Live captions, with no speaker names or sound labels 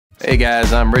Hey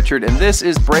guys, I'm Richard and this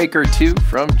is Breaker 2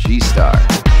 from G-Star.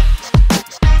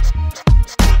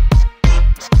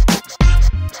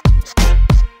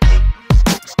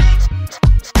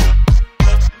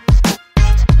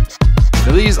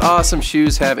 So these awesome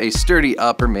shoes have a sturdy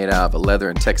upper made out of a leather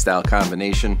and textile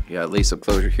combination. You got lace-up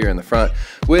closure here in the front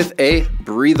with a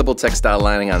breathable textile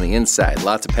lining on the inside.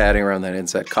 Lots of padding around that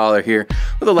inside collar here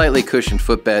with a lightly cushioned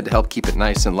footbed to help keep it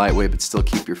nice and lightweight but still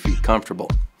keep your feet comfortable.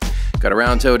 Got a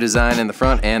round toe design in the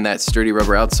front and that sturdy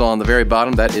rubber outsole on the very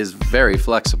bottom that is very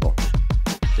flexible.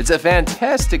 It's a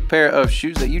fantastic pair of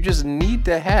shoes that you just need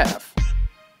to have.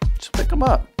 Just pick them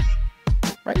up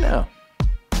right now.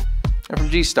 They're from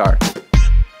G-Star.